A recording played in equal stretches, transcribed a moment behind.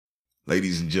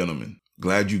Ladies and gentlemen,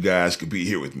 glad you guys could be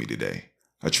here with me today.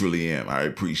 I truly am. I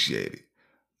appreciate it.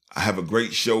 I have a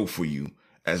great show for you,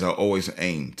 as I always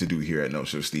aim to do here at No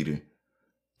Shows Theater.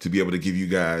 To be able to give you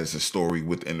guys a story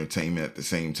with entertainment at the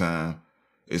same time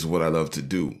is what I love to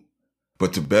do.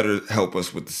 But to better help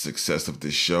us with the success of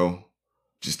this show,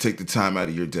 just take the time out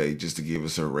of your day just to give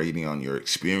us a rating on your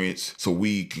experience so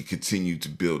we can continue to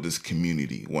build this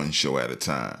community one show at a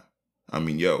time. I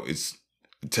mean, it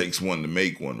takes one to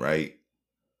make one, right?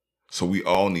 So we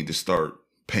all need to start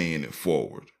paying it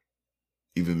forward.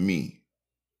 Even me.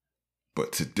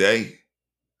 But today,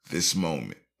 this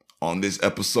moment, on this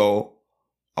episode,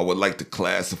 I would like to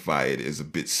classify it as a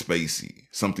bit spacey,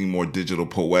 something more digital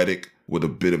poetic with a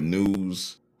bit of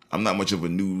news. I'm not much of a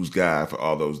news guy for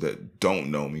all those that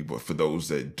don't know me, but for those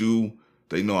that do,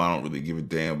 they know I don't really give a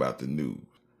damn about the news.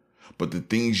 But the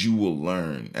things you will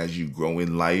learn as you grow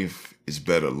in life is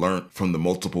better learned from the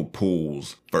multiple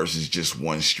pools versus just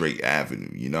one straight avenue,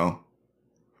 you know?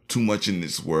 Too much in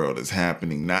this world is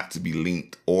happening not to be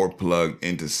linked or plugged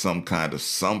into some kind of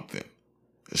something.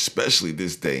 Especially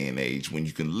this day and age when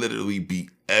you can literally be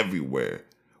everywhere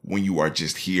when you are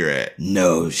just here at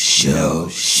No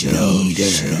Shows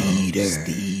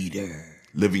Theater.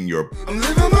 Living your... I'm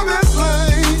living my best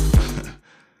life.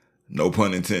 No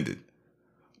pun intended.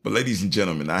 But ladies and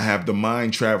gentlemen, I have The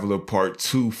Mind Traveler Part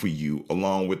 2 for you,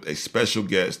 along with a special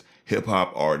guest,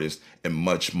 hip-hop artist, and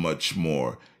much, much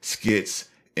more. Skits,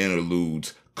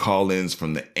 interludes, call-ins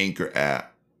from the Anchor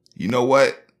app. You know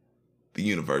what? The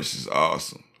universe is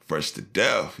awesome. Fresh to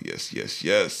death. Yes, yes,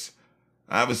 yes.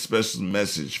 I have a special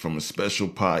message from a special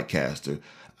podcaster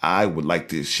I would like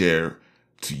to share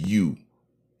to you.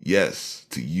 Yes,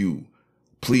 to you.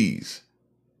 Please,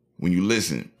 when you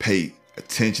listen, pay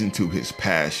attention to his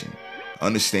passion.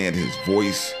 Understand his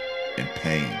voice and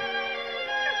pain.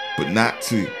 But not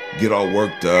to get all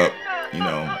worked up. You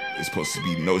know, it's supposed to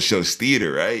be No Shows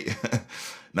Theater, right?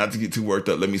 Not to get too worked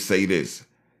up. Let me say this.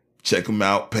 Check them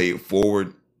out. Pay it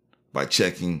forward by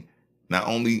checking not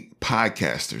only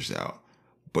podcasters out,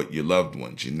 but your loved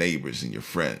ones, your neighbors, and your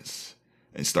friends.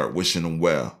 And start wishing them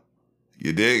well.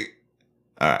 You dig?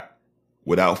 All right.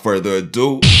 Without further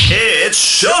ado,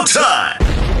 it's showtime!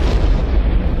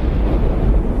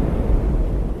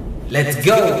 Let's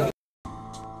go.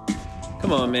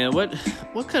 Come on, man. What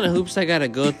kind of hoops I gotta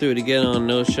go through to get on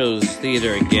No Shows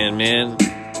Theater again, man?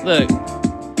 Look,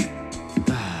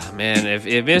 man, if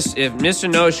Mr.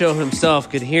 No Show himself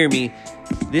could hear me,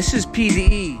 this is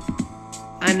PDE.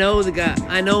 I know the guy.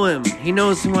 I know him. He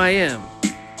knows who I am.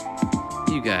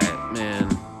 You got it, man.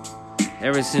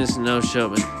 Ever since No Show,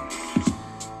 man.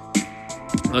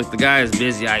 Look, the guy is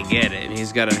busy. I get it.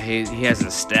 He has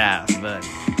a staff, but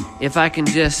if I can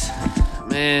just,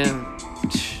 man.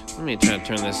 Let me try to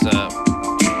turn this up.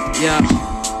 Yeah,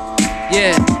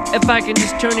 if I can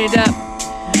just turn it up.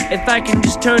 If I can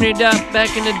just turn it up.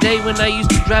 Back in the day when I used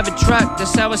to drive a truck,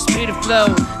 that's how I speed the flow.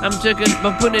 I'm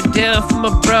putting it down for my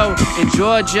bro in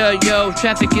Georgia, yo.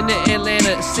 Traffic in the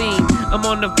Atlanta scene. I'm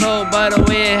on the flow, by the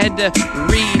way, I had to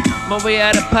read my way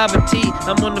out of poverty.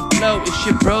 I'm on the flow, it's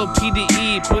your bro,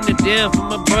 PDE. Putting it down for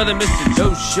my brother, Mr.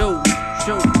 No Show.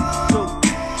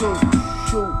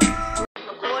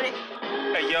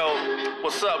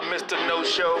 What's up, Mr. No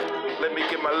Show? Let me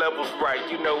get my levels right.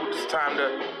 You know it's time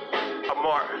to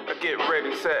get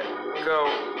ready, set, go.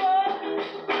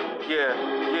 Yeah.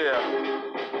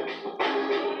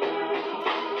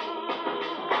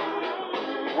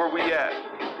 Where we at?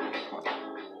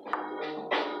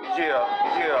 Yeah.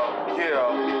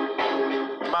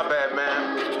 My bad,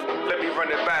 man. Let me run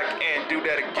it back and do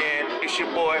that again. It's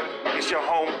your boy, it's your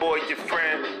homeboy, your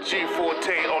friend,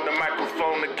 G-Forte on the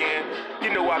microphone again.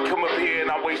 You know I come up here and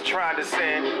always trying to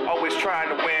sin, always trying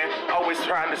to win, always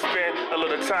trying to spend a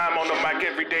little time on the mic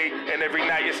every day and every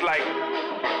night. It's like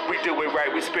we do it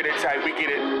right, we spit it tight, we get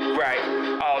it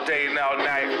right all day and all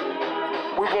night.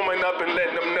 We're warming up and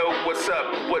letting them know what's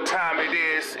up, what time it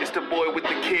is. It's the boy with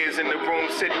the kids in the room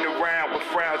sitting around with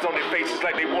frowns on their faces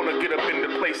like they want to get up in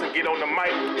the place and get on the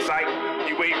mic. Psych,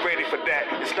 you ain't ready for that.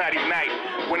 It's not ignite.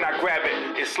 When I grab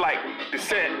it, it's like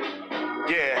descent.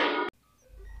 Yeah.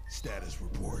 status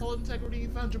report. Hold integrity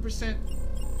 100%.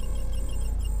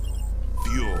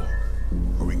 Fuel.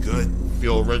 Are we good?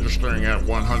 Fuel registering at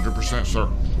 100%, sir.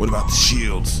 What about the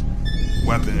shields?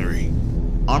 Weaponry?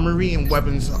 Armory and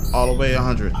weapons all the way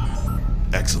 100.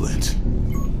 Excellent.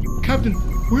 Captain,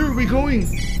 where are we going?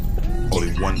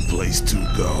 Only one place to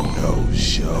go. No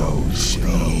Shows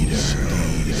Theater.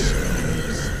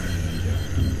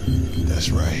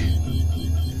 That's right.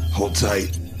 Hold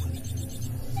tight.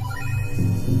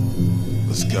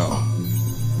 Let's go.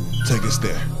 Take us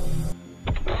there.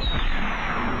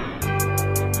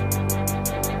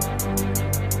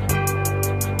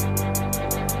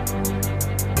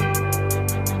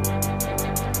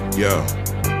 Yo,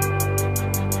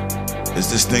 is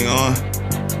this thing on?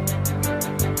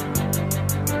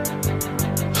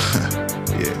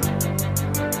 Yeah.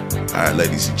 Alright,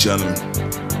 ladies and gentlemen,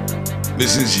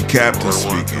 this is your captain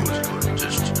speaking.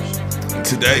 And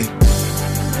today,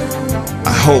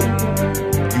 I hope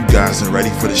you guys are ready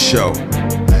for the show.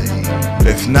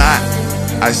 If not,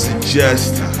 I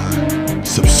suggest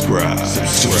subscribe.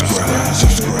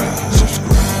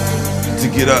 To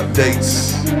get updates,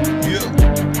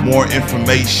 more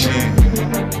information,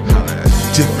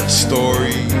 different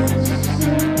stories,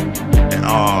 and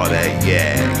all that.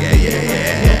 Yeah.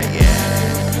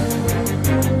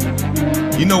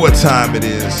 You know what time it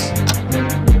is.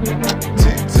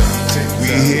 We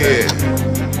here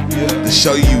to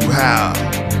show you how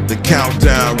the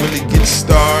countdown really gets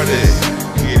started.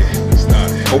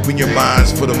 Open your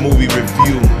minds for the movie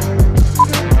review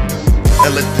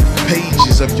and let the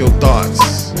pages of your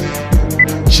thoughts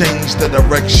change the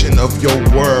direction of your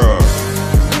world.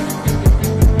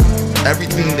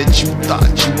 Everything that you thought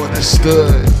you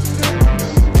understood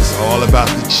is all about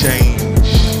the change.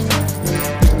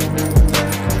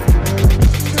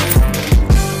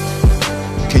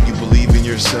 Can you believe in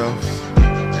yourself?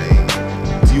 Hey.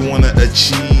 Do you want to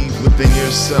achieve within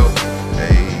yourself?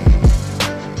 Hey.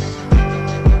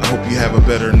 I hope you have a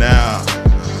better now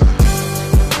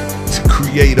to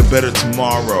create a better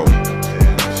tomorrow.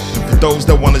 And for those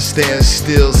that want to stand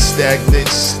still, stagnant,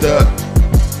 stuck,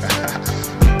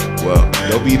 well,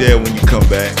 they'll be there when you come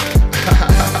back.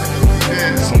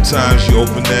 Sometimes you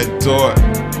open that door,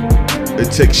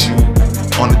 it takes you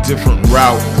on a different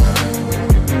route,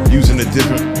 using a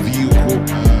different vehicle,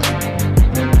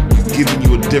 giving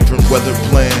you a different weather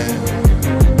plan,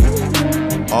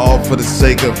 all for the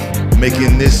sake of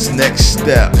making this next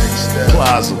step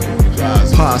plausible,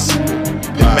 possible,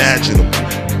 imaginable.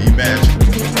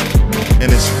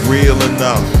 And it's real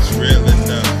enough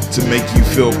to make you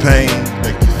feel pain,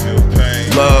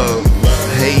 love,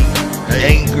 hate,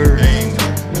 anger.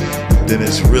 Then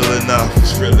it's real enough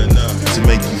to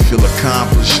make you feel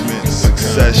accomplishment,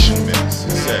 succession,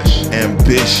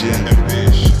 ambition,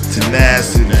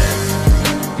 tenacity,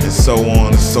 and so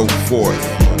on and so forth.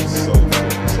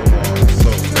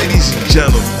 Ladies and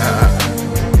gentlemen,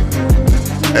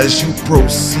 as you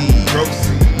proceed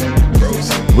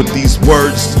with these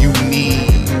words you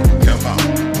need,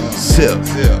 sip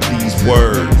these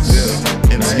words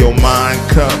into your mind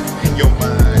cup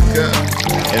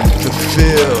and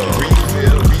fulfill.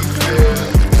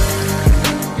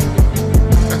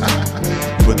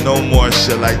 But no more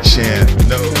shall I chant,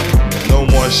 no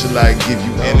more shall I give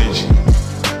you energy,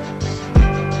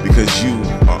 because you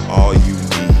are all you need.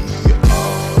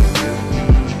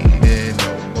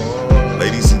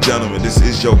 Ladies and gentlemen, this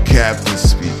is your captain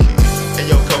speaking. And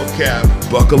your co-cap,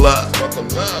 buckle up,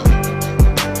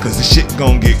 cause the shit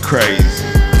gon' get crazy.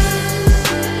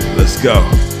 Let's go.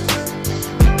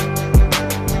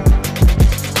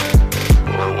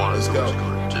 Let's go.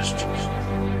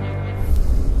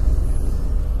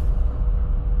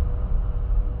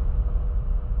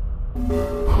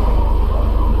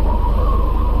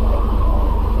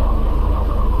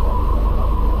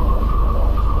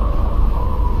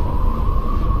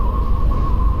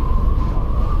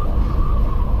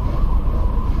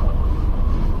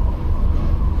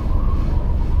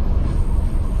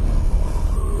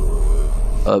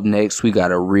 Up next, we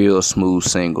got a real smooth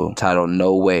single titled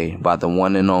No Way by the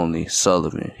one and only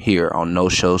Sullivan here on No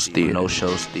Shows Theater.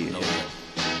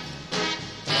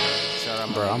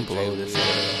 Bro, I'm blowed as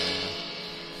hell.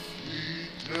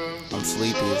 I'm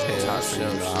sleepy as hell. So, I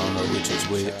don't know which is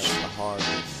which.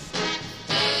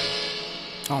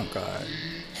 Oh, God.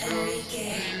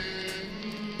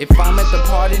 If I'm at the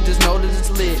party, just know that it's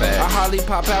lit. I hardly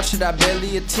pop out, shit, I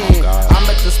barely attend. I'm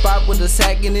at the spot with a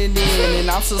sack in it in,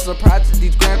 and I'm so surprised that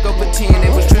these grams go for 10.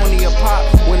 It was 20 a pop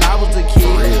when I was a kid.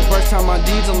 First time my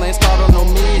diesel ain't start on no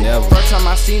mid. First time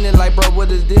I seen it, like, bro,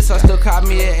 what is this? I still caught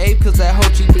me at 8, cause that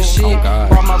whole cheap as shit.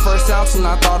 Bought my first ounce and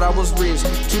I thought I was rich.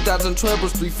 2012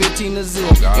 was 315 a zip.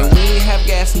 And we ain't have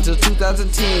gas until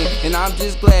 2010. And I'm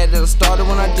just glad that I started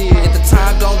when I did. At the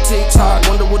time, don't TikTok,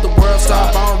 wonder would the world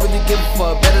stop? I don't really give a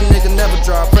fuck. Better nigga never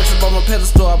drop. Pressure on my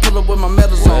pedestal, I pull up with my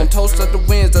medals on. Toast at the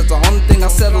winds, that's the only thing I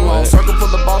settle on. Circle full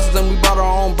of bosses and we brought our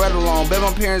own bread along. Bet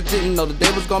my parents didn't know that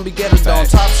they was gonna be ghetto on.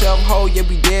 Top shelf hoe, yeah,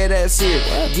 we dead ass sear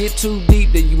it. Get too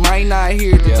deep, then you might not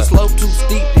hear it. If the slope too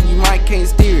steep, then you might can't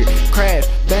steer it. Crash,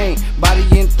 bang, body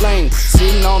in flames.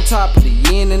 Sitting on top of the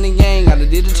yin and the yang. I done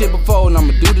did the shit before and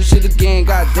I'ma do the shit again.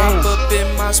 Goddamn. Hop up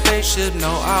in my spaceship, no,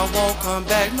 I won't come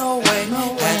back, no way.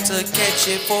 Had to catch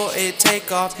it for it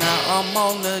take off. Now I'm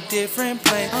on a different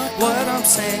plane. What I'm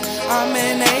saying, I'm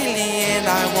an alien,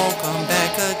 I won't come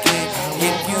back again.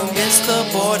 If you miss the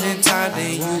boarding time,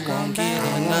 then you won't get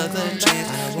another chance.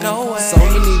 No way. So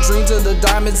many dreams of the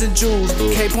diamonds and jewels.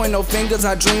 Can't point no fingers,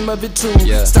 I dream of it too.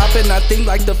 Stop it and I think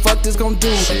like the fuck this gon'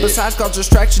 do. Besides cause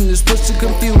distraction is push to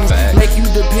confuse. Make you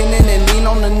dependent and lean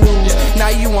on the news. Now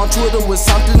you on Twitter with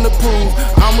something to prove.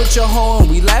 I'm with your hoe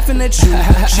and we laughing at you.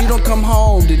 She don't come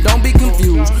home, then don't be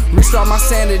confused. Restart my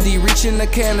sanity, reaching the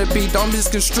canopy. Don't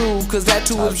misconstrue, cause that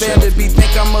too is vanity.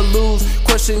 Think I'ma lose,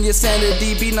 question your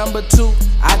sanity. Be number 2.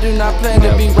 I do not plan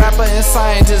to be rapper and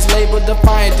scientist. Label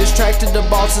defiant, distracted the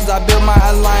bosses. I build my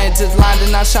alliances. Line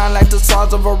and I shine like the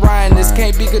stars of Orion. This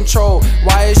can't be controlled.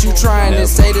 Why is you trying to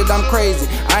say that I'm crazy?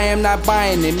 I am not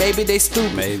buying it. Maybe they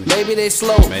stupid, maybe they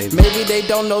slow, maybe they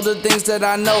don't know the things that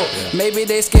I know. Maybe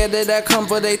they scared of that come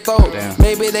for they throat.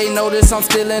 Maybe they notice I'm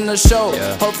still in the show.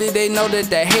 Hopefully they know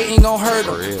that hate ain't gon' hurt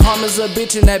them. Karma's a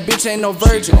bitch and that bitch ain't no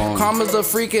virgin. Karma's a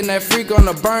freak and that freak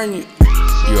gonna burn you.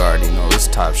 You already know it's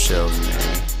top shelf,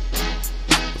 man.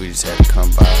 We just had to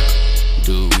come by,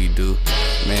 do what we do.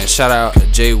 Man, shout out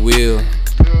Jay Will,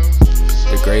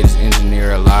 the greatest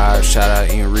engineer alive. Shout out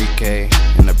Enrique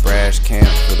and the Brash Camp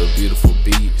for the beautiful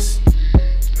beats.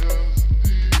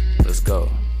 Let's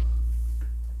go.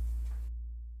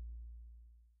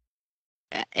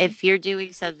 If you're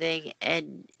doing something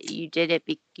and you did it,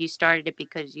 you started it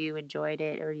because you enjoyed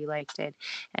it or you liked it,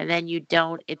 and then you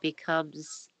don't, it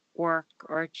becomes work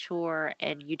or a chore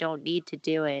and you don't need to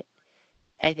do it.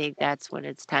 I think that's when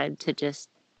it's time to just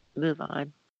move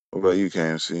on. What about you,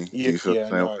 KMC?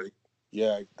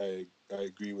 I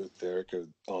agree with Erica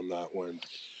on that one.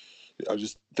 I was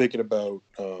just thinking about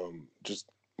just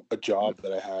a job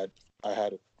that I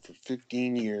had it for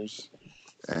 15 years.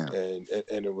 Damn.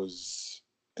 And it was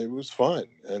fun.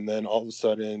 And then all of a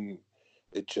sudden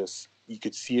it just, you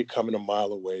could see it coming a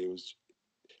mile away. It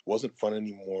wasn't fun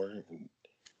anymore.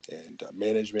 And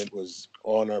management was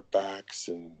on our backs,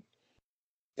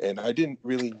 and I didn't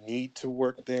really need to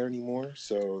work there anymore.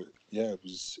 So yeah,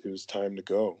 it was time to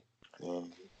go.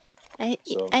 I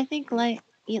think life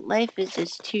is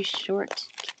just too short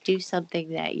to do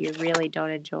something that you really don't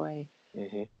enjoy.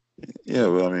 Mm-hmm. Yeah,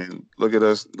 well, I mean, look at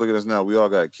us now. We all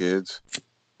got kids.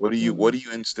 What are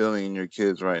you instilling in your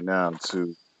kids right now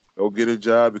to go get a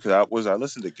job? Because I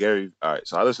listened to Gary. All right,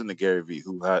 so I listened to Gary Vee,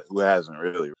 who hasn't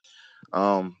really.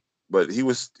 But he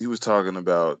was talking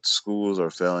about schools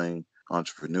are failing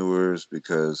entrepreneurs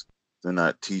because they're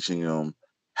not teaching them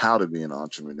how to be an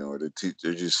entrepreneur.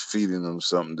 They're just feeding them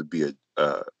something to be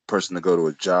a person to go to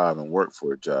a job and work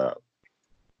for a job.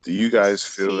 Do you guys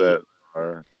feel that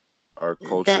our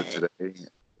culture today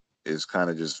is kind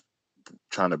of just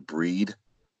trying to breed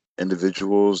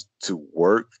individuals to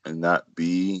work and not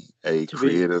be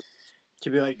creative? To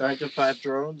be like 9 to 5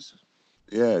 drones?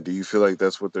 Yeah, do you feel like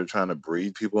that's what they're trying to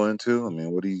breed people into? I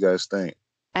mean, what do you guys think?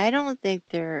 I don't think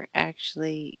they're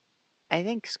actually. I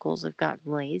think schools have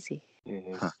gotten lazy.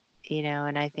 Mm-hmm. Huh.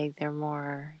 And I think they're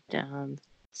more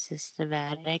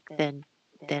systematic than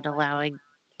allowing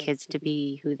kids to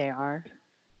be who they are.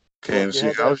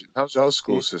 KMC, how's y'all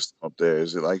school system up there?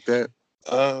 Is it like that?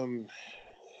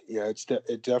 Yeah, it's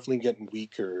definitely getting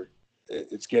weaker.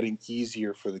 It's getting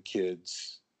easier for the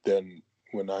kids than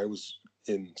when I was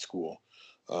in school.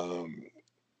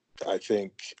 I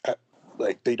think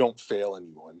like they don't fail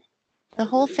anyone. The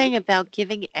whole thing about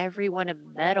giving everyone a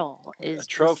medal is a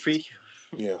trophy.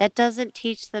 Yeah. That doesn't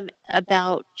teach them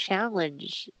about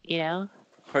challenge,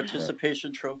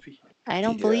 Participation trophy. I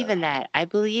don't believe in that. I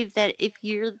believe that if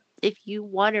you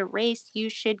want a race, you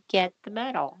should get the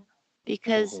medal,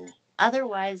 because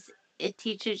otherwise it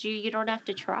teaches you don't have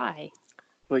to try.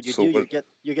 But you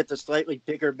get the slightly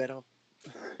bigger medal.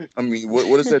 I mean, what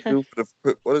does that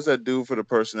do for the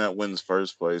person that wins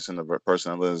first place and the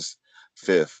person that wins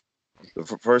fifth? The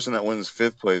person that wins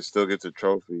fifth place still gets a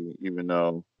trophy, even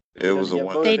though it was a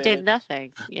one. They did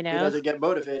nothing, He doesn't get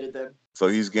motivated then. So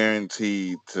he's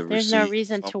guaranteed to. There's no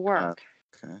reason to work.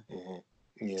 Okay.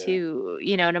 Yeah. To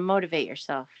to motivate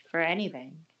yourself for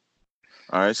anything.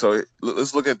 All right, so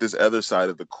let's look at this other side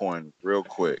of the coin real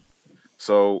quick.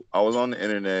 So I was on the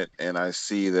internet and I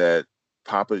see that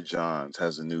Papa John's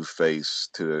has a new face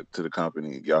to the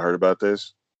company. Y'all heard about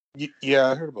this? Yeah,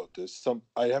 I heard about this.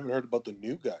 I haven't heard about the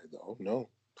new guy though. No.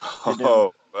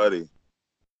 Oh, buddy.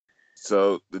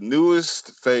 So the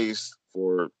newest face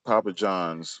for Papa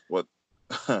John's, what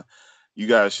you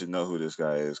guys should know who this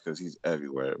guy is because he's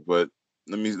everywhere. But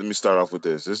let me start off with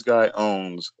this. This guy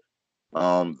owns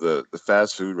the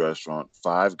fast food restaurant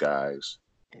Five Guys,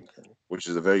 which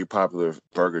is a very popular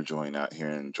burger joint out here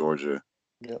in Georgia.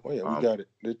 Yeah, we got it.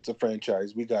 It's a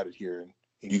franchise. We got it here.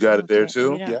 You got it there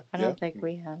too? I don't think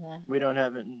we have that. We don't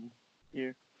have it in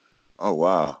here. Oh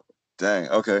wow, dang.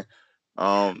 Okay.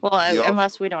 Well,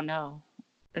 unless we don't know.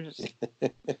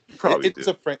 Probably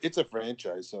it's a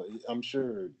franchise, so I'm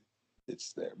sure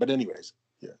it's there. But anyways,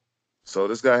 yeah. So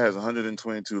this guy has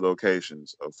 122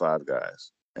 locations of Five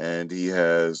Guys, and he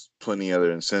has plenty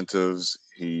other incentives.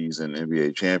 He's an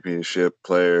NBA championship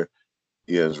player.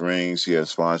 He has rings. He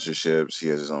has sponsorships. He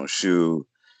has his own shoe.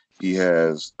 He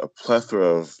has a plethora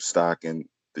of stock in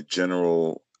the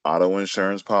general auto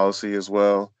insurance policy as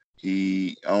well.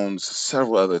 He owns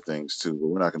several other things too, but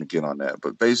we're not going to get on that.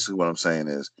 But basically what I'm saying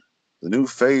is the new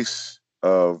face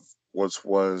of what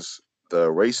was the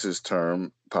racist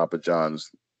term, Papa John's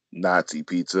Nazi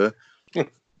pizza,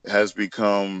 has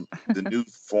become the new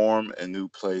form and new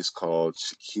place called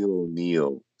Shaquille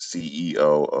O'Neal,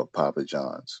 CEO of Papa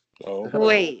John's. Oh,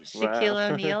 wait,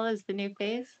 Shaquille O'Neal is the new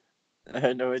face? I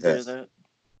had no idea that.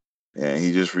 And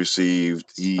he just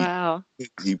received he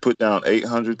put down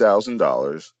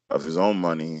 $800,000 of his own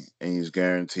money, and he's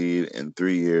guaranteed in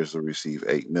 3 years to receive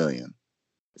 $8 million.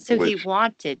 So he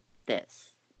wanted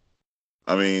this.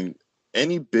 I mean,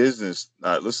 any business.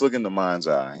 Let's look in the mind's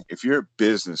eye. If you're a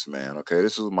businessman, okay,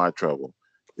 this is my trouble.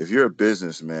 If you're a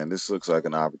businessman, this looks like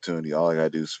an opportunity. All I gotta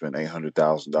do is spend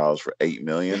 $800,000 for $8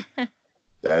 million.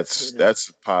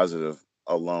 That's positive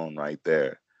alone right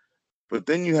there. But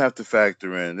then you have to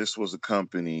factor in this was a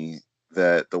company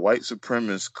that the white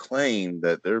supremacists claim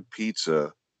that their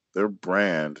pizza, their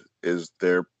brand is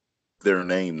their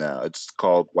name now. It's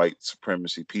called White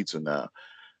Supremacy Pizza now.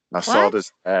 I saw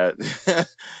this ad.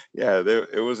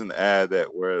 It was an ad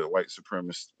where the white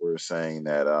supremacists were saying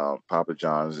that Papa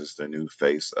John's is the new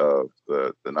face of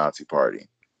the Nazi party.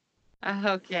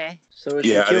 Okay. So is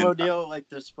Shaquille O'Neal like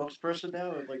the spokesperson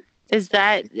now? Or like, is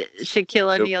that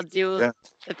Shaquille O'Neal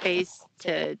the face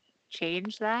to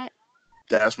change that?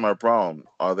 That's my problem.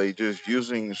 Are they just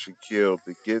using Shaquille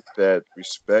to get that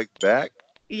respect back?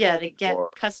 Yeah, to get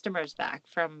customers back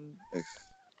from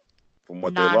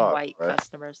what non-white they lost, right?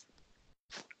 Customers.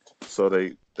 So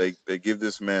they give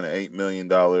this man an $8 million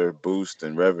boost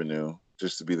in revenue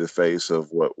just to be the face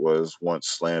of what was once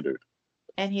slandered.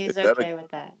 And he's okay with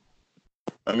that.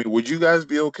 I mean, would you guys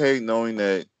be okay knowing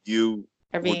that you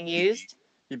are being used?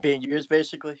 You're being used,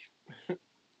 basically.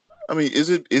 I mean,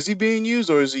 is he being used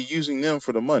or is he using them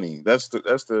for the money? That's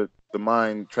the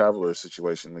mind traveler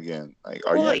situation again.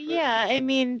 Like, yeah, I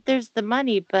mean, there's the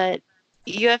money, but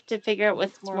you have to figure out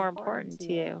what's more important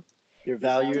to you. Your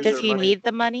values. Does he need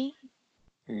the money?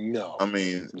 No. I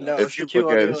mean, no, if you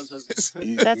look at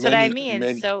it, that's what I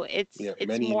mean. So it's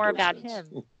more about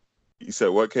him. You said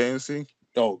what, KNC?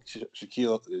 Oh,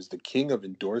 Shaquille is the king of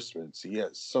endorsements. He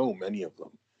has so many of them.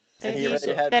 And he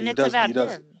already had then it's about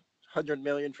him. $100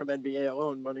 million from NBA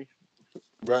alone money.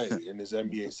 Right, in his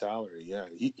NBA salary. Yeah,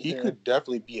 he could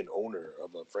definitely be an owner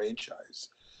of a franchise.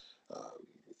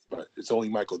 But it's only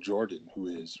Michael Jordan who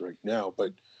is right now.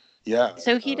 But yeah.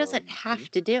 So he doesn't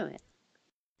have to do it.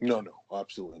 No,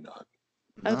 absolutely not.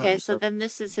 Okay, so then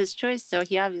this is his choice. So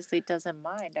he obviously doesn't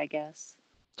mind, I guess.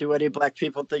 Do any black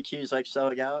people think he's like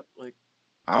selling out? Like,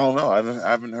 I don't know. I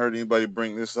haven't heard anybody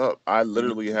bring this up. I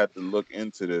literally had to look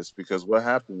into this because what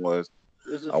happened was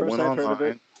I went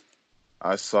online.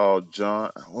 I saw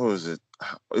John. What was it?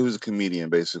 It was a comedian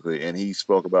basically, and he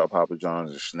spoke about Papa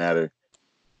John's and Schnatter,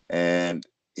 and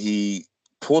he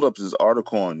pulled up this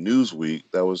article on Newsweek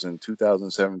that was in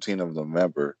 2017 of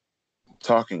November,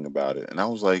 talking about it, and I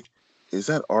was like, "Is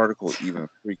that article even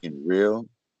freaking real?"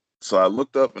 So I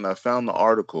looked up and I found the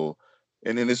article,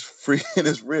 and then it's freaking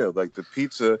it's real. Like the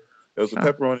pizza, it was a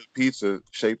pepperoni pizza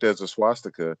shaped as a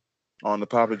swastika on the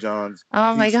Papa John's.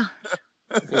 Oh my god.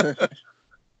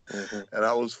 And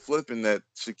I was flipping that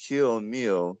Shaquille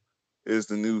O'Neal is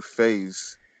the new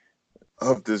face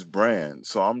of this brand.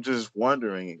 So I'm just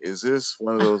wondering, is this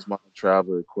one of those mind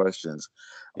traveler questions?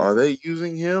 Are they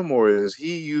using him or is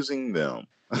he using them?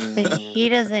 But he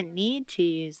doesn't need to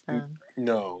use them.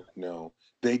 No.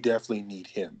 They definitely need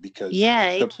him because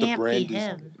the brand be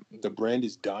him. The brand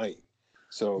is dying.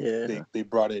 So they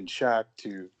brought in Shaq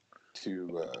to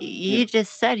you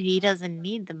just said he doesn't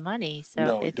need the money. So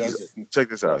no, he doesn't. Check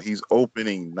this out. He's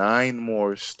opening 9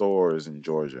 more stores in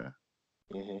Georgia.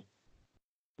 Mm-hmm.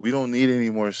 We don't need any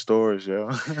more stores, yo.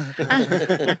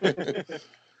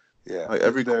 Yeah. Like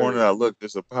every corner I look,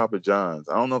 there's a Papa John's.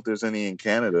 I don't know if there's any in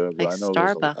Canada, but Like I know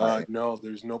there's a lot. Starbucks. No,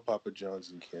 there's no Papa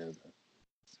John's in Canada.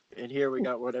 And here we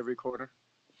got one every corner.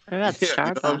 What about Yeah, you know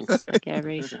what I'm Starbucks? Like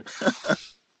every.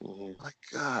 My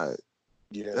God,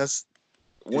 Yeah, that's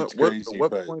it's what crazy, what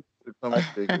but point did it become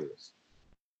ridiculous?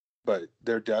 but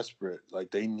they're desperate.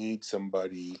 Like they need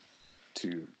somebody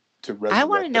to resurrect I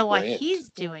want to know the why brand. he's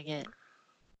doing it.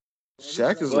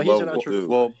 Shaq is Well, a he's low an entrepreneur. dude.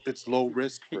 Well, it's low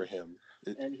risk for him.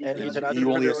 And he's an he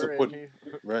only has to entrepreneur.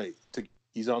 put and right.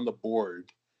 He's on the board,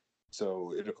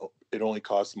 so it only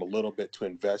costs him a little bit to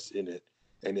invest in it.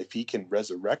 And if he can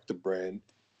resurrect the brand,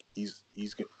 he's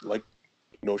like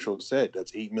No Show said,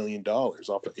 that's $8 million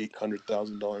off an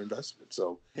 $800,000 investment.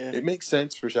 So it makes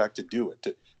sense for Shaq to do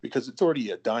it because it's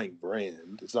already a dying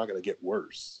brand. It's not going to get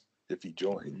worse if he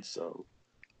joins. So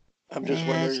I'm just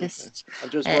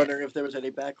wondering if there was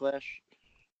any backlash,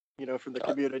 from the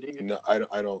community. No, I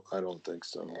don't think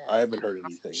so. I haven't heard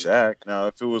anything. Shaq. Now,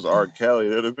 if it was R. Kelly,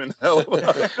 it'd have been hell of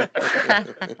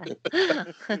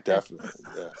Definitely,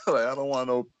 yeah. Like, I don't want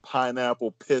no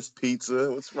pineapple piss pizza.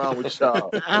 What's wrong with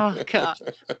y'all? Oh God.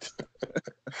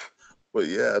 But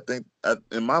yeah, I think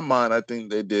in my mind, I think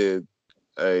they did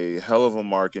a hell of a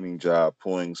marketing job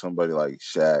pulling somebody like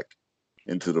Shaq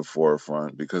into the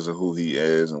forefront because of who he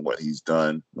is and what he's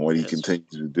done and what he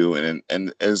continues to do.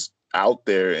 And as out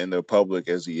there in the public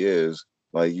as he is,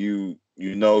 like he's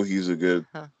a good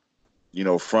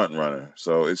front runner.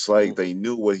 So it's like they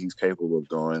knew what he's capable of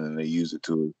doing and they use it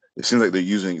to. It seems like they're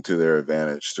using it to their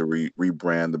advantage to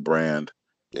rebrand the brand.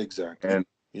 Exactly.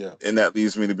 And that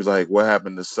leads me to be like, what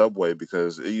happened to Subway?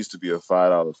 Because it used to be a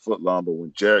 $5 footlong, but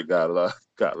when Jarrett got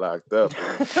locked up,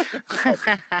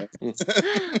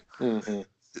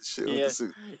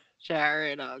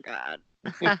 Jared, oh God.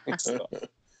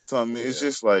 So I mean, it's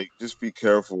just like, just be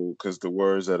careful because the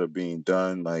words that are being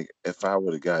done. Like, if I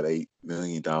would have got $8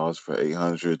 million for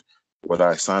 800, would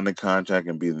I sign the contract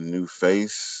and be the new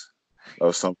face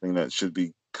of something that should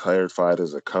be clarified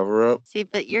as a cover-up? See,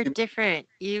 but you're different.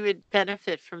 You would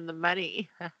benefit from the money.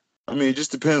 I mean, it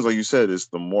just depends. Like you said, it's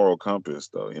the moral compass,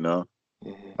 though.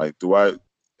 Like,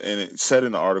 and it said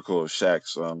in the article of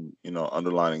Shaq's,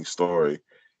 underlining story.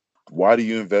 Why do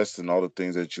you invest in all the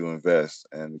things that you invest?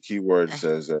 And the key word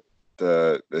says that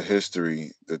the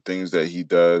history, the things that he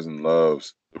does and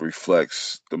loves,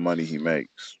 reflects the money he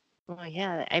makes. Well,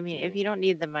 yeah. I mean, if you don't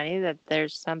need the money, that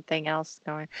there's something else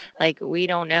going. Like, we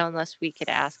don't know unless we could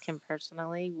ask him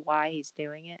personally why he's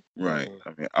doing it. Right. I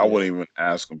mean, I wouldn't even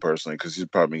ask him personally because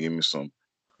he'd probably give me some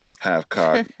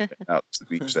half-cocked out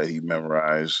speech that he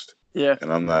memorized. Yeah.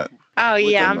 And I'm not. Oh,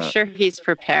 yeah. I'm sure he's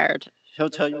prepared. He'll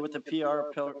tell you what the PR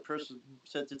person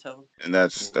said to tell him. And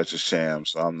that's a sham.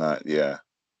 So I'm not. Yeah.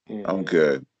 I'm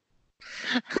good.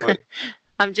 But,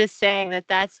 I'm just saying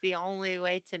that's the only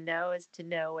way to know is to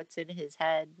know what's in his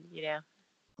head, I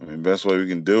mean, best way we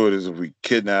can do it is if we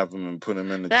kidnap him and put him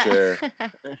in the chair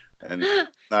and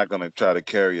not going to try to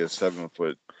carry a 7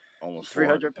 foot, almost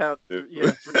 300 pound,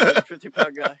 350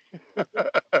 pound guy.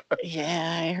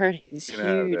 Yeah, I heard he's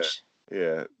huge.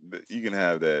 Yeah, you can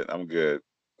have that. I'm good.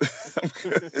 I'm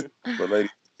good. But ladies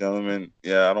and gentlemen,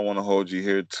 I don't want to hold you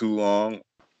here too long.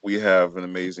 We have an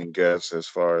amazing guest as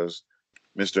far as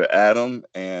Mr. Adam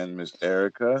and Miss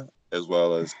Erica, as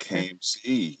well as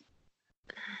KMC.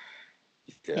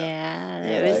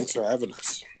 Thanks for having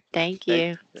us. Thank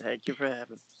you. Thank you for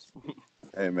having us.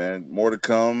 Hey, man, more to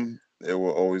come. There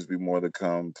will always be more to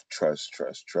come. Trust.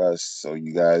 So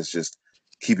you guys just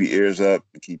keep your ears up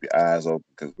and keep your eyes open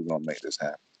because we're going to make this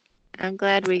happen. I'm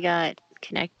glad we got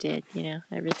connected.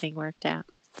 Everything worked out.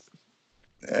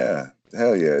 Yeah.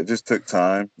 Hell yeah. It just took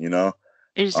time, You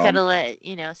just gotta let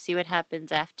see what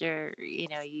happens after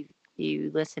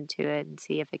you listen to it and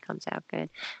see if it comes out good.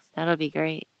 That'll be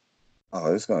great.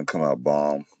 Oh, it's gonna come out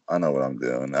bomb. I know what I'm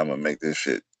doing. I'm gonna make this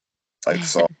shit like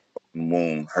Salt and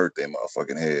Moon hurt their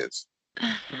motherfucking heads.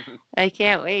 I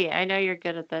can't wait. I know you're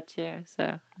good at that too.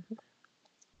 So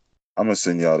I'm gonna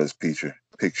send y'all this picture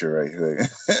right here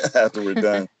after we're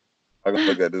done. I'm gonna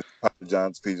look at this Papa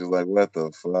John's picture like, what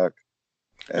the fuck?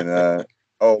 And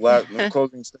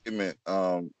closing statement.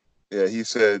 He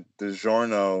said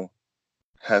DiGiorno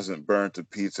hasn't burnt a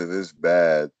pizza this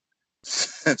bad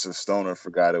since a stoner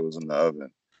forgot it was in the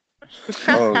oven.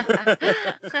 Oh,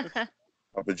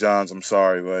 Papa John's, I'm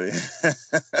sorry, buddy.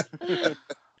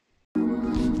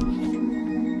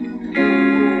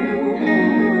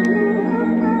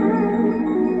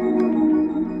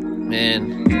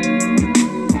 Man.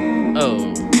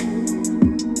 Oh.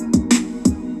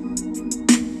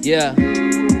 Yeah.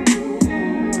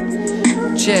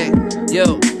 Check.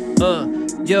 Yo.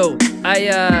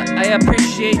 I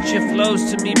appreciate your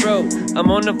flows to me, bro. I'm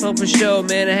on the flow for show,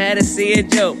 man. I had to say a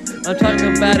joke. I'm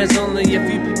talking about it's only a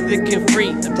few people that can free.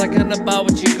 I'm talking about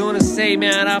what you gonna say,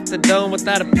 man. Off the dome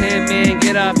without a pen, man.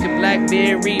 Get off your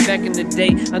BlackBerry back in the day.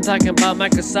 I'm talking about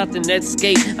Microsoft and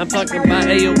Netscape. I'm talking about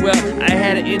AOL. I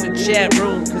had it in the chat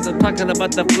room, cause I'm talking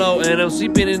about the flow. And I'm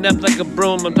sweeping it up like a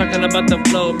broom. I'm talking about the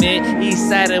flow, man. East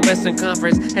Side and Western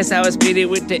Conference. That's how I speed it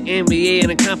with the NBA and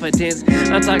the competence.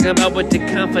 I'm talking about with the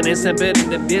confidence. I'm building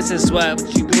the business. What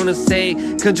you gonna say?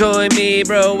 Come join me,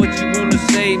 bro. What you gonna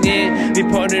say, man? We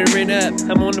partnering up.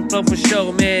 I'm on the flow for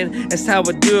show, man. That's how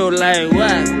I do it. Like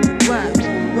what?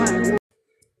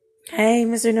 Hey,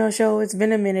 Mr. No Show. It's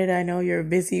been a minute. I know you're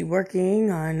busy working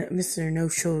on Mr. No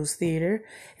Show's theater,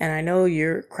 and I know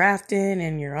you're crafting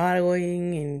and you're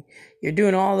autoing and you're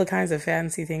doing all the kinds of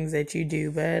fancy things that you do.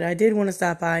 But I did want to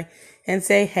stop by and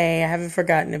say, hey, I haven't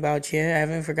forgotten about you. I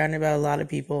haven't forgotten about a lot of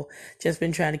people. Just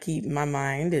been trying to keep my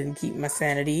mind and keep my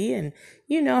sanity, and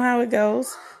you know how it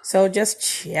goes. So just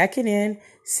checking in,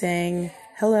 saying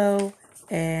hello,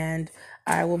 and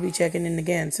I will be checking in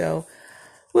again. So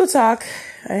we'll talk.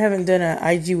 I haven't done an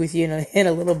IG with you in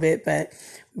a little bit, but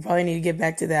we probably need to get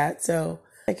back to that. So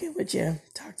check in with you.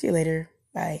 Talk to you later.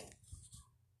 Bye.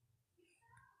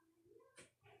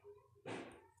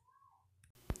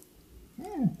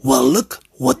 Well, look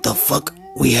what the fuck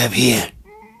we have here.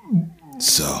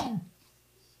 So,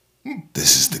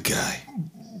 this is the guy.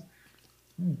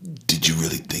 Did you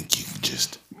really think you could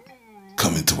just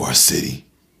come into our city?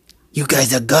 You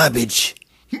guys are garbage.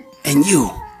 And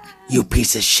you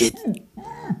piece of shit.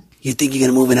 You think you're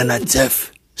gonna move in on that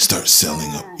turf? Start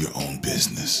selling up your own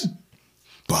business.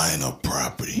 Buying up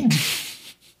property.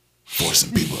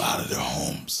 Forcing people out of their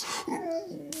homes.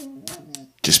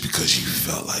 Just because you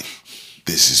felt like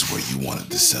this is where you wanted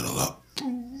to settle up.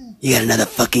 You got another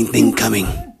fucking thing coming.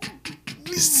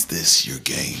 Is this your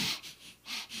game?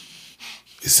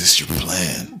 Is this your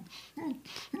plan?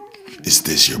 Is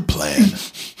this your plan?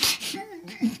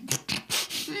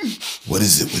 What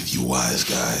is it with you wise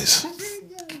guys?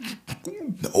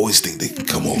 They always think they can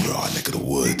come over to our neck of the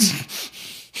woods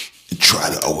and try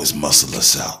to always muscle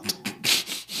us out.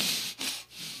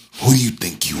 Who do you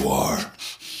think you are?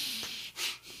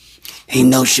 Hey,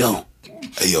 No Show.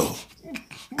 Hey, yo.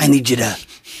 I need you to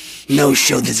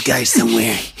no-show this guy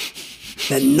somewhere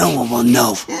that no one will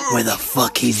know where the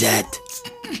fuck he's at.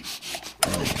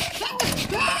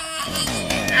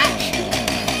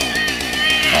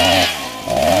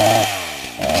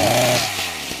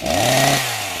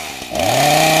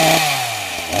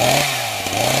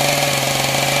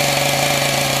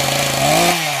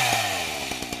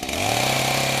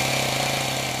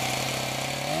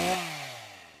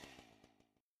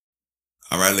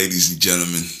 All right, ladies and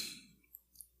gentlemen,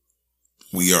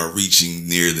 we are reaching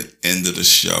near the end of the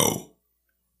show.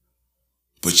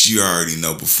 But you already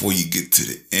know, before you get to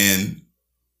the end,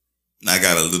 I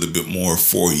got a little bit more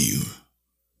for you.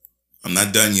 I'm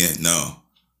not done yet, no.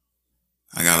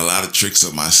 I got a lot of tricks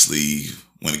up my sleeve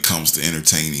when it comes to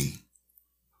entertaining.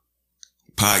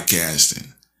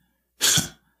 Podcasting.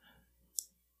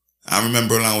 I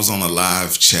remember when I was on a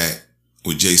live chat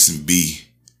with Jason B.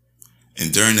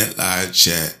 And during that live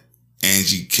chat,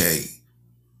 Angie K,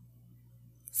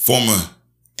 former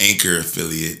Anchor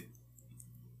affiliate,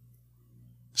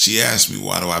 she asked me,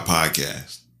 why do I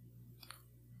podcast?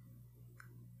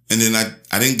 And then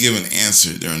I didn't give an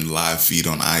answer during the live feed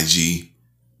on IG,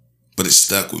 but it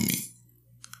stuck with me.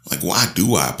 Like, why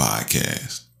do I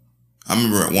podcast? I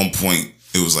remember at one point,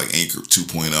 it was like Anchor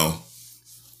 2.0.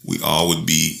 We all would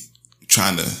be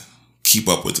trying to keep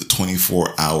up with the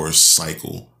 24-hour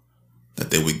cycle that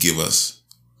they would give us.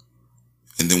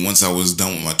 And then once I was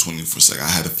done with my 24 cycle, I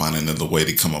had to find another way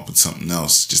to come up with something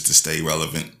else just to stay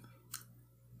relevant.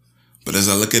 But as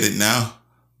I look at it now,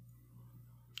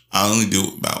 I only do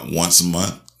it about once a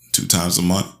month, 2 times a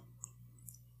month.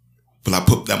 But I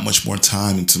put that much more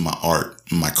time into my art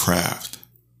and my craft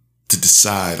to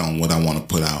decide on what I want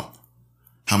to put out,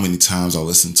 how many times I'll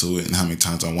listen to it, and how many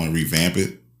times I want to revamp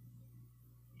it.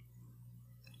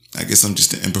 I guess I'm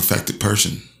just an imperfected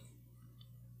person.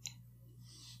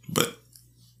 But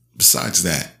besides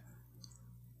that,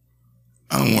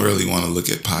 I don't really want to look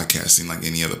at podcasting like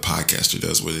any other podcaster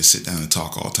does, where they sit down and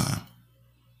talk all the time.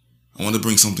 I want to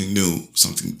bring something new,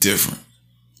 something different.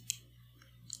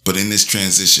 But in this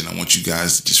transition, I want you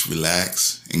guys to just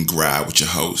relax and grind with your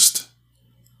host.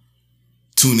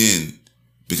 Tune in,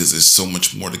 because there's so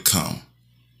much more to come.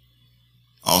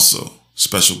 Also,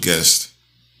 special guest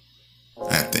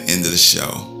at the end of the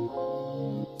show.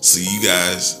 So you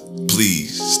guys,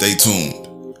 please stay tuned.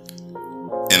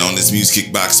 And on this Music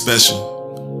Kickbox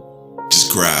special, just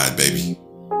cried, baby.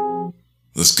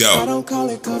 Let's go. I don't call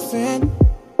it cuffing.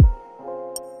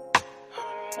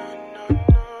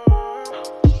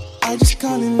 I just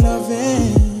call it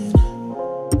loving.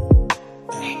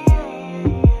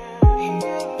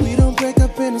 We don't break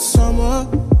up in the summer,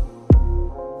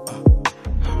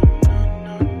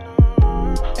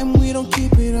 and we don't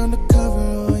keep it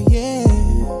undercover, oh yeah.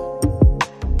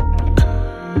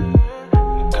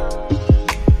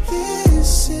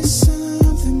 This is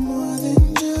something more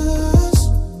than just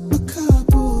a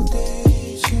couple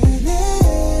days. Yeah,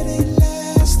 let it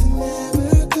last and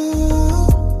never go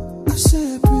our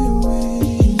separate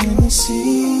ways. And when the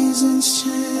seasons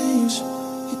change,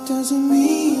 it doesn't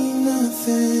mean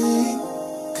nothing,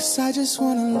 'cause I just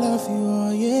wanna love you,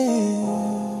 oh yeah.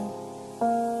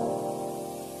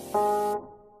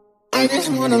 I just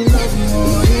wanna love you,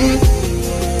 oh yeah.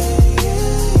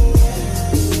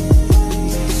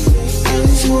 I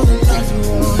just wanna love you,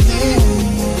 oh yeah.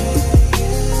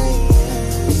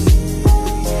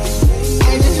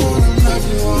 I just wanna love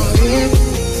you, oh yeah.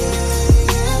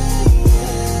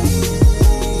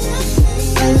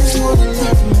 I just wanna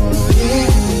love you, oh yeah.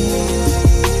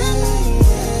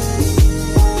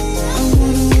 I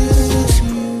wanna wake up next to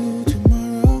you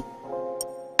tomorrow.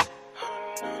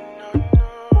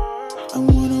 I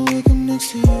wanna wake up next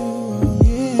to you, oh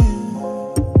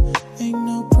yeah. Ain't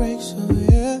no breaks, oh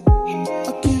yeah.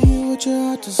 I'll give you what your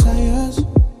heart desires.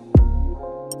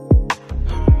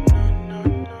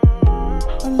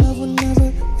 Our love will never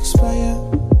expire.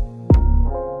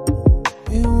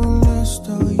 It will last,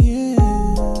 oh yeah.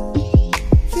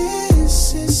 This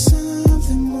is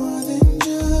something more than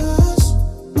just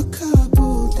a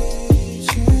couple days.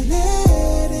 Yeah,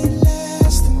 let it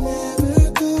last and never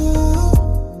go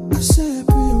our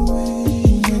separate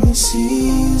ways. When the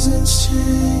seasons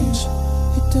change,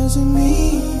 it doesn't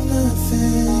mean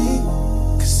nothing,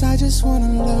 'cause I just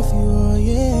wanna love you, oh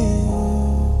yeah.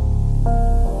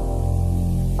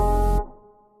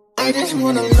 I just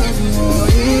wanna love you, oh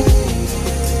yeah.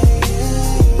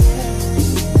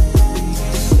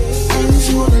 I just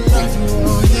wanna love you,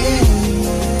 oh yeah.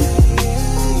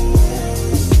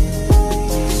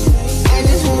 I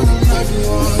just wanna love you,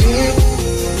 oh yeah.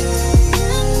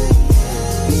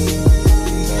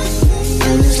 I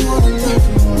just wanna love you, oh yeah. I just wanna love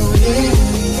you, oh yeah.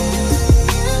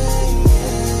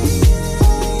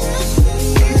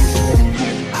 I just wanna love you, oh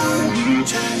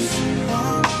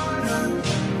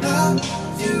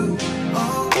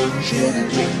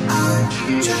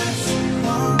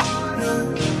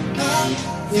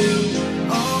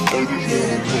I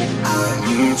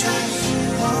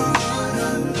just wanna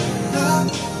love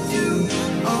you,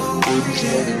 oh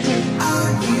yeah. I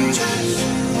just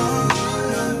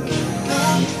wanna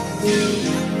love you,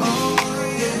 oh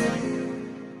yeah.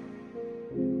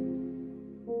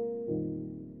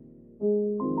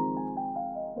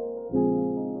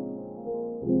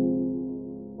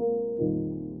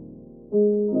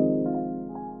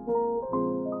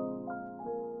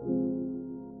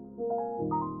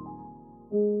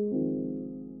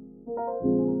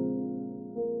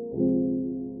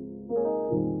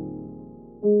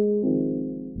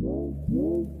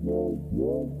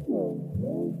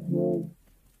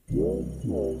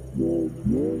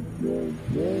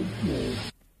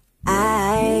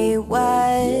 I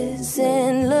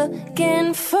wasn't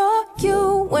looking for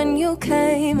you when you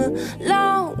came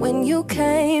along, when you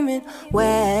came in.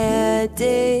 Where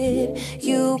did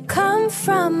you come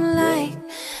from? Like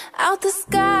out the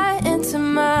sky into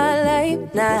my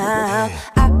life now.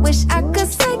 I wish I could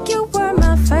say you were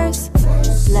my first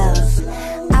love.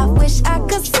 I wish I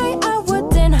could say I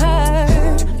wouldn't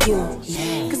hurt you,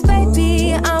 'cause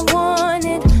baby I want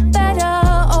it better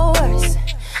or worse.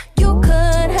 You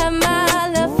could have my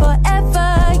love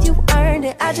forever, you earned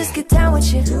it. I just get down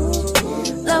with you,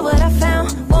 love what I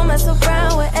found, won't mess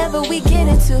around wherever we get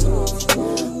into.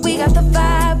 We got the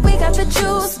vibe, we got the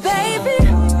juice, baby.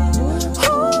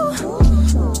 Ooh,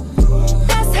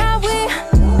 that's how we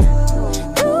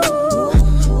do.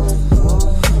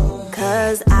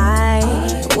 'Cause I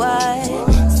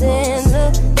wasn't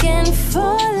looking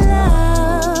for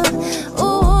love.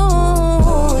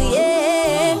 Ooh,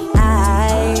 yeah. I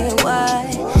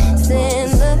wasn't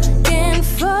looking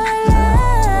for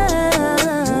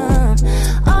love.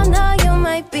 Oh no, you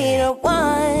might be the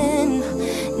one.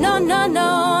 No, no, no,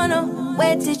 no.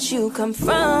 Where did you come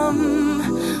from?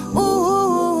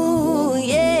 Ooh,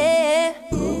 yeah.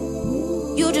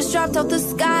 You just dropped off the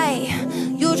sky.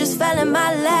 You just fell in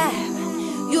my lap.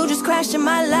 You just crashed in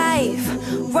my life.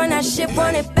 Run that shit,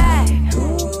 run it back.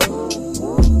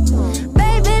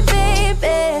 Baby,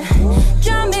 baby,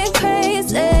 drive me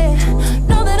crazy.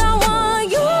 Know that I want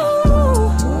you.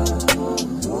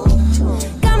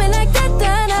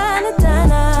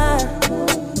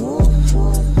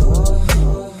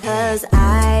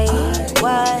 I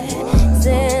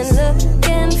wasn't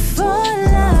looking for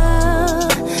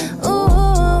love.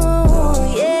 Ooh,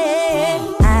 yeah.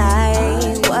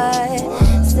 I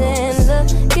wasn't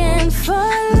looking for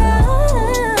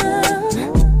love.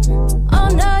 Oh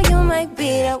no, you might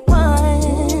be that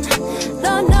one.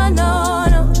 No, no, no,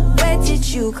 no. Where did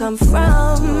you come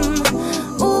from?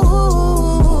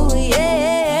 Ooh,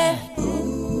 yeah.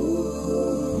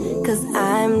 'Cause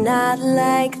I'm not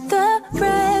like the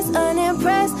rest,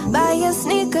 unimpressed by your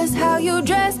sneakers, how you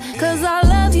dress. 'Cause I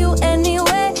love you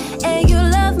anyway, and you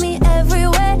love me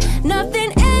everywhere.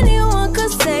 Nothing anyone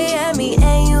could say at me,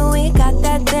 and you ain't got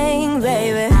that thing,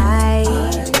 baby. I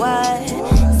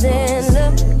wasn't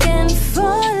looking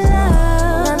for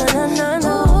love. No, no, no,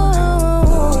 no.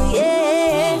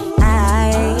 Yeah,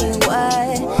 I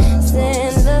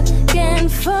wasn't looking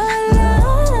for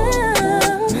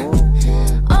love.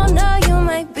 Oh no, you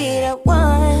might be that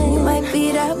one. You might be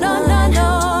that one. No, no, no,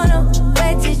 no.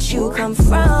 Where did you come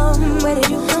from? Where did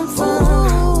you come from?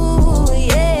 Ooh,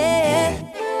 yeah.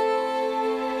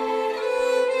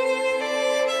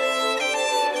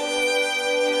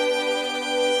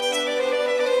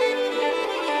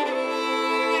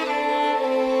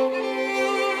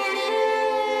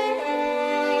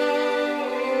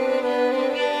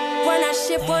 Run that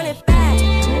shit, run it back.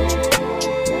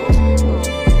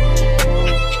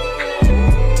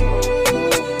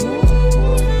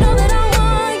 Know that I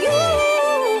want you.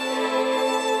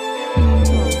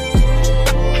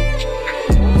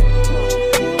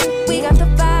 We got the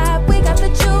vibe, we got the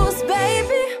juice,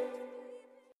 baby.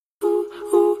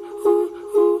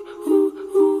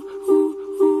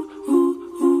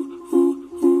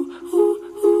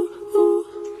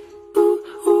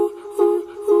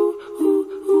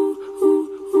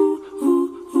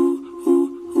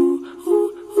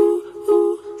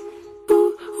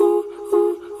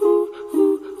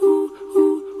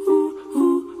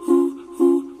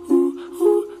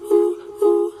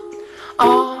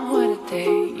 Oh, what a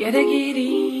day, yeah, take it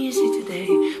easy today.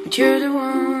 But you're the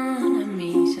one I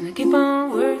miss, and I keep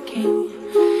on working.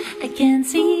 I can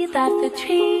see that the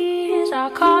trees are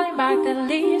calling back the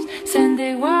leaves.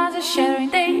 Sunday was a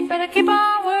shattering day, but I keep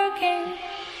on working.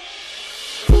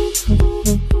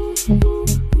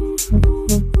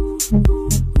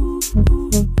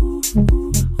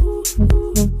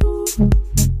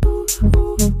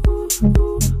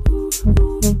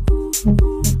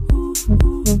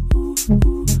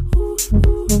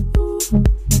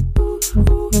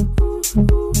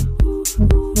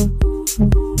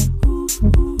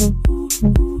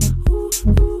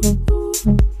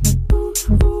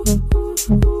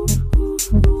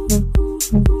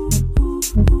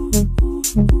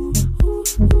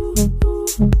 Thank you.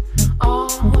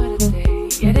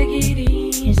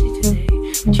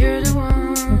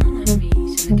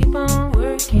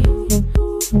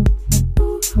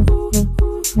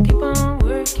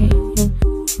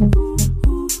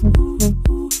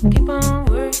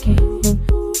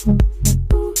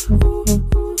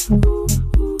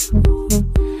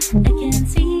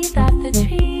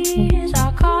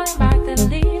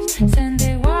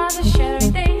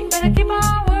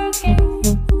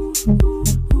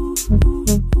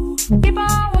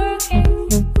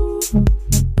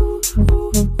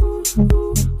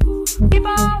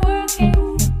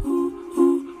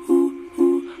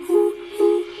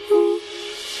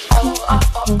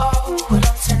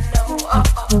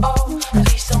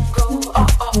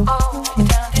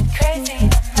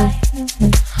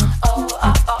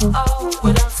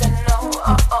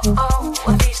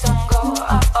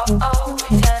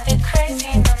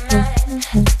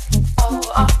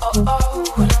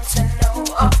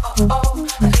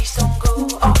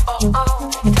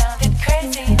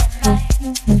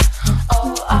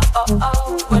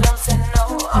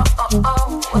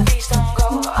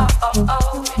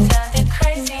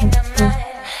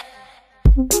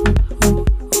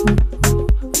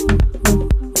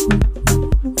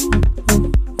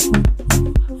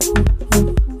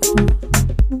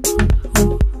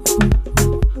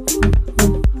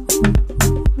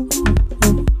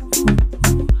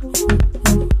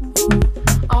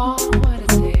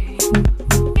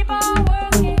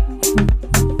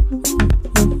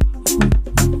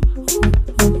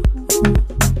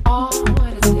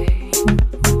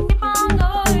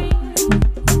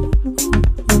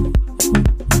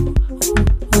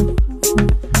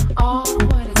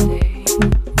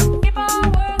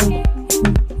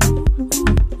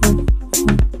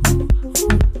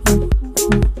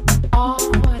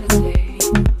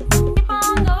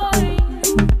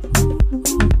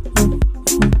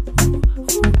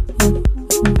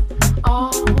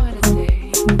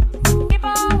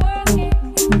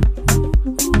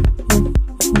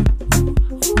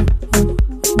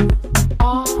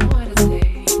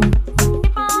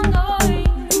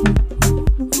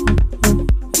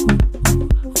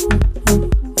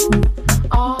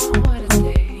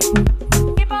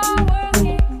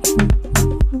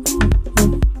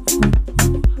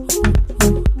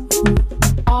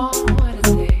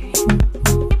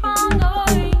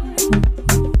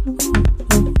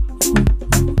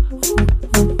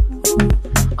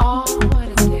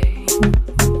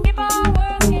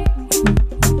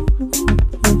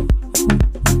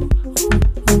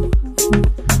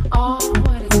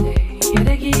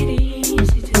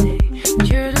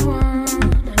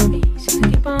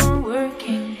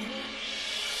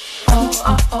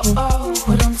 oh, oh, oh.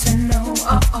 Well, don't say no,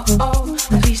 oh, oh,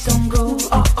 oh. Please don't go,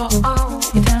 oh, oh,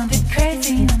 oh. You're down bit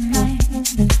crazy tonight.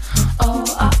 Oh,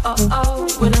 oh, oh,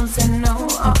 oh. Well, don't say no,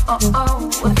 oh, oh,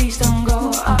 oh. Well, please don't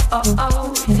go, oh, oh,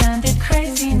 oh. You're down bit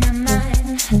crazy tonight.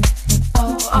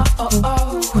 Oh, oh, oh,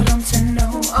 oh. Well, don't say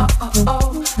no, oh, oh,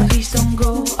 oh. Please don't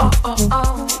go, oh, oh,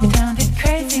 oh. You're down bit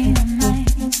crazy tonight.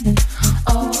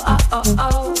 Oh, oh, oh,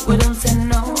 oh. Well, don't say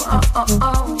no, oh, oh,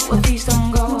 oh. Well, please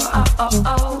don't go, oh, oh,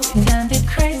 oh. You're down bit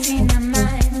crazy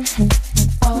tonight.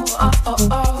 Oh, oh, oh,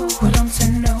 oh. Well, don't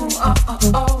say no, oh, oh,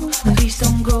 oh. Please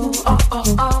don't go, oh, oh,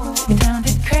 oh. You're down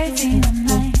bit crazy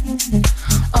tonight.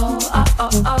 Oh, oh,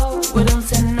 oh, oh. Well, don't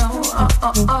say no, oh,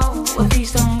 oh, oh. Well,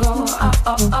 please don't go, oh,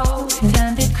 oh, oh. You're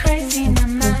down bit crazy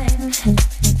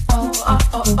tonight. Oh,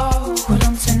 oh, oh, oh. Well,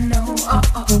 don't say no,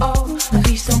 oh, oh, oh.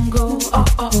 Please don't go, oh,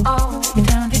 oh, oh. You're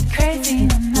down bit crazy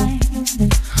tonight.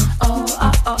 Oh,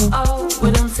 oh, oh, oh.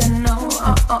 Well, don't say no,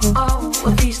 oh, oh, oh.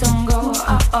 Well, please don't go,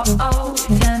 oh, oh, oh.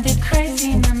 You're down bit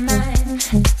crazy tonight.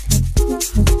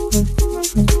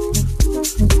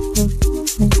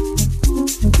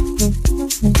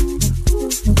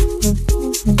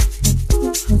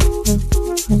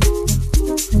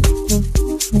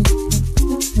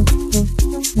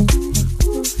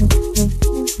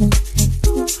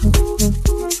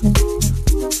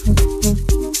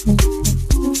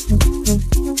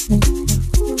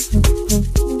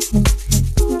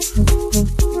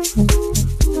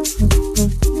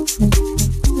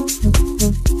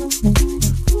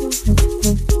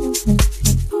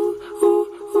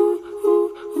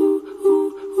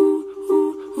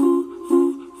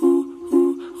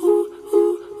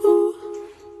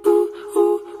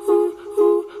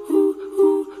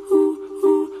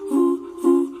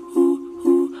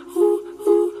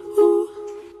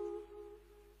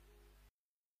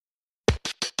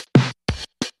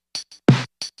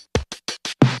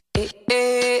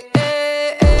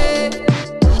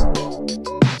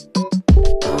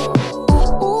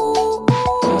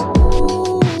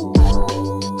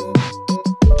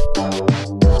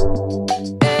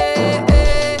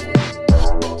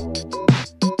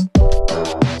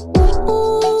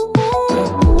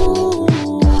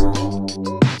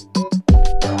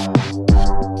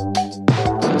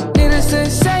 Needless to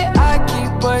say, I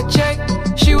keep a check.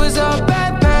 She was a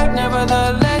bad, bad,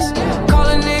 nevertheless.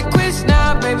 Calling it quits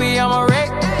now, baby, I'm a wreck.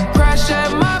 Crash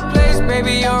at my place,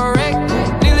 baby, you're a wreck.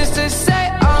 Needless to say,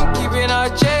 I'm keeping a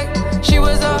check. She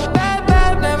was a bad,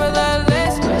 bad,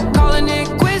 nevertheless. Calling it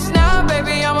quits now,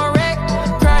 baby, I'm a wreck.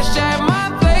 Crash at my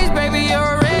place, baby,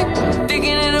 you're a wreck.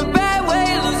 Thinking in a bad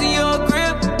way, losing your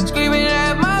grip. Screaming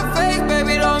at my face,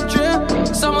 baby, don't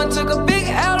trip. Someone took a big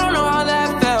L, don't know how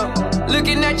that felt.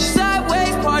 Looking at you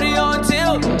sideways, party on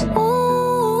tilt.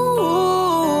 Ooh,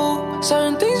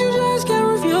 certain things you just can't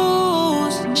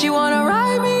refuse. She wanna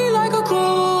ride me like a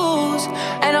cruise,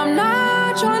 and I'm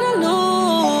not trying to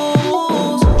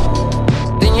lose.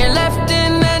 Then you're left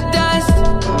in the dust,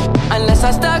 unless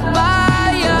I stuck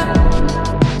by ya.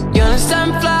 You're a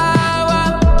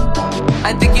sunflower.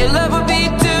 I think your love would be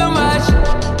too much,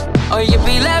 or you'd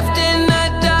be left in the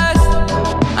dust,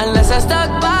 unless I stuck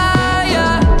by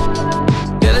ya.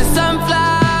 You're the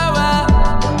sunflower.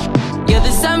 You're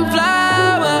the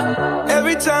sunflower.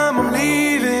 Every time I'm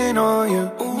leaving on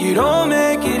you, you don't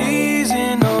make it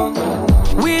easy, no.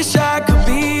 Wish I could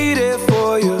be there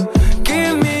for you.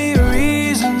 Give me a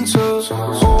reason to.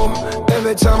 Oh,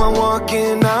 every time I'm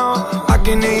walking out, I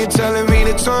can hear you telling me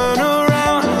to turn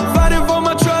around. Fighting for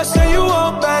my trust and you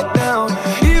won't back down.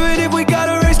 Even if we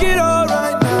gotta risk it all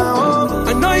right now.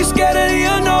 I know you're scared of the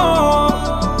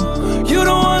unknown. You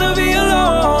don't wanna be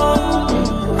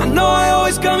alone. I know I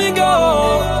always come and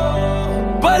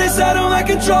go, but it's out of my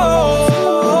control.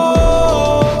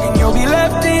 And you'll be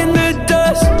left in the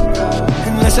dust,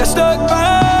 unless I stuck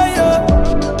by you.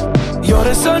 You're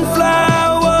the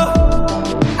sunflower.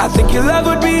 I think your love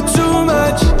would be too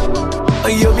much, or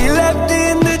you'll be left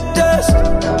in the dust,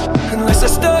 unless I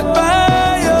stuck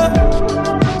by you.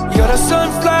 You're the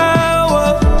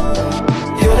sunflower.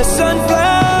 You're the sunflower.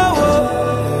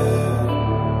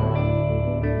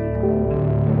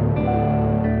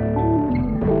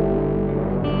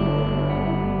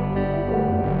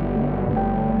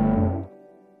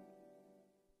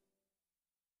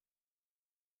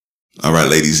 All right,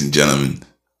 ladies and gentlemen.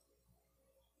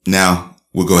 Now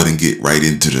we'll go ahead and get right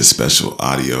into the special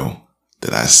audio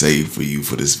that I saved for you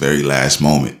for this very last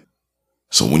moment.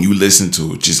 So when you listen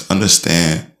to it, just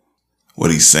understand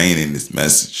what he's saying in this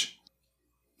message.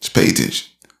 Just pay attention,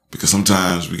 because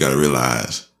sometimes we got to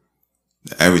realize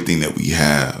that everything that we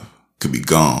have could be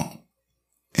gone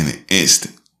in an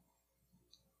instant.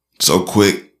 So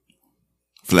quick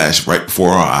flashed right before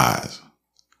our eyes.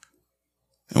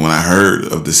 And when I heard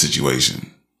of the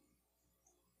situation,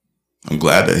 I'm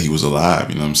glad that he was alive,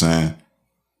 you know what I'm saying?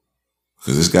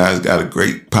 Because this guy's got a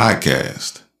great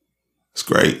podcast. It's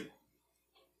great.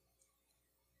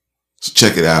 So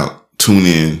check it out, tune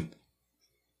in,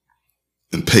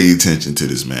 and pay attention to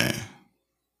this man.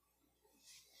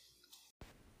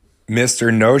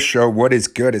 Mr. No Show, what is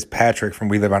good? It's Patrick from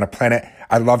We Live on a Planet.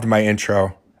 I loved my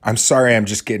intro. I'm sorry I'm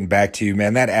just getting back to you,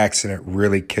 man. That accident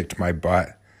really kicked my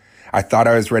butt. I thought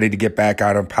I was ready to get back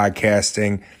out on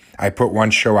podcasting. I put one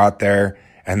show out there,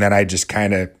 and then I just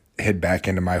kind of hid back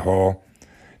into my hole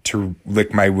to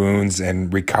lick my wounds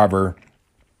and recover.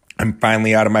 I'm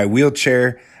finally out of my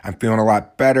wheelchair. I'm feeling a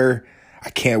lot better.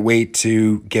 I can't wait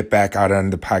to get back out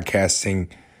on the podcasting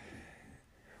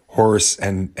horse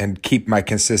and keep my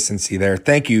consistency there.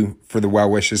 Thank you for the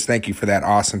well wishes. Thank you for that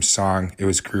awesome song. It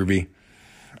was groovy.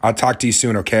 I'll talk to you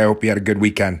soon, okay? I hope you had a good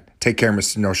weekend. Take care,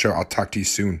 Mr. No Show. I'll talk to you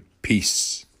soon.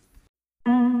 Peace.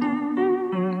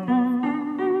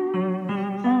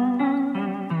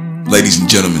 Ladies and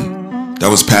gentlemen, that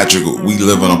was Patrick. We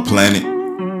Live on a Planet.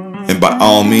 And by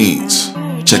all means,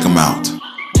 check him out.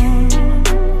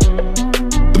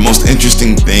 The most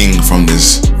interesting thing from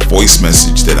this voice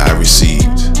message that I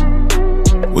received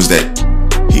was that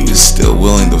he was still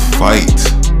willing to fight.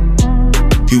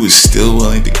 He was still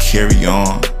willing to carry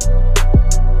on.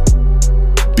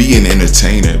 Be an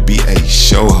entertainer, be a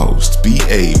show host, be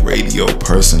a radio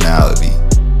personality,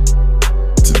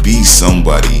 to be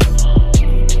somebody.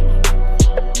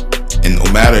 And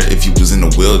no matter if he was in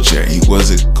a wheelchair, he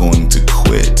wasn't going to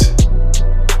quit.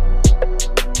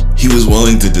 He was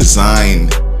willing to design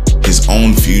his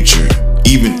own future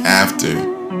even after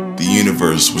the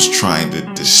universe was trying to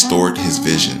distort his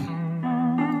vision.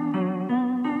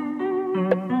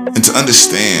 And to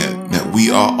understand that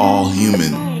we are all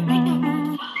human,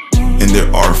 and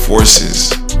there are forces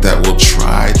that will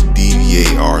try to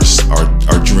deviate our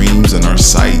dreams and our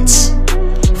sights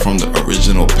from the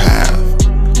original path,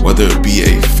 whether it be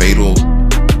a fatal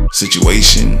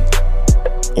situation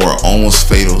or an almost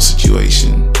fatal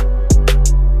situation,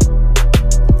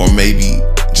 or maybe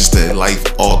just a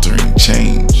life-altering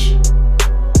change.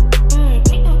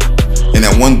 And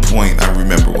at one point, I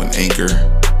remember when Anchor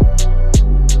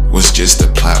was just a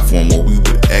platform where we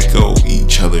would echo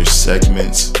each other's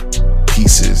segments,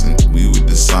 pieces, and we would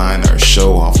design our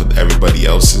show off of everybody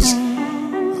else's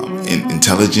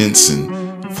intelligence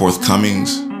and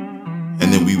forthcomings.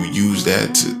 And then we would use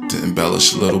that to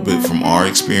embellish a little bit from our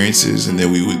experiences, and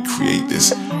then we would create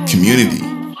this community.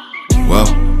 Well,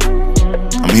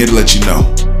 I'm here to let you know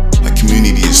that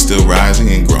community is still rising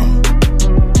and growing.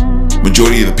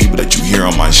 Majority of the people that you hear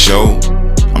on my show,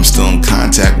 I'm still in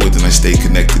contact with and I stay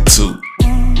connected to.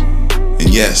 And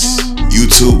yes, you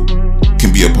too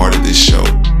can be a part of this show.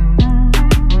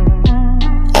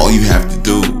 All you have to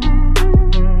do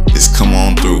is come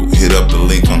on through, hit up the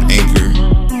link on Anchor,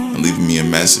 and leave me a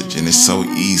message, and it's so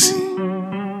easy.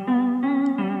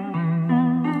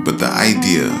 But the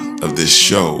idea of this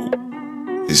show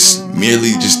is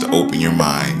merely just to open your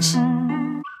minds,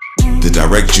 to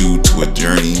direct you to a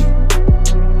journey,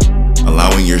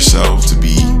 allowing yourself to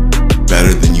be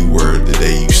better than you were the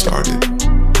day you started.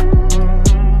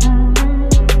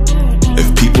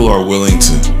 If people are willing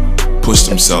to push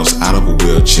themselves out of a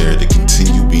wheelchair to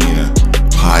continue being a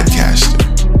podcaster,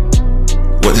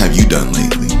 what have you done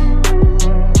lately?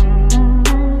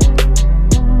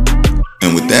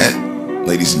 And with that,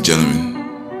 ladies and gentlemen,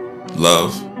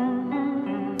 love,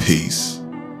 peace,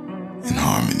 and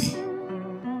harmony.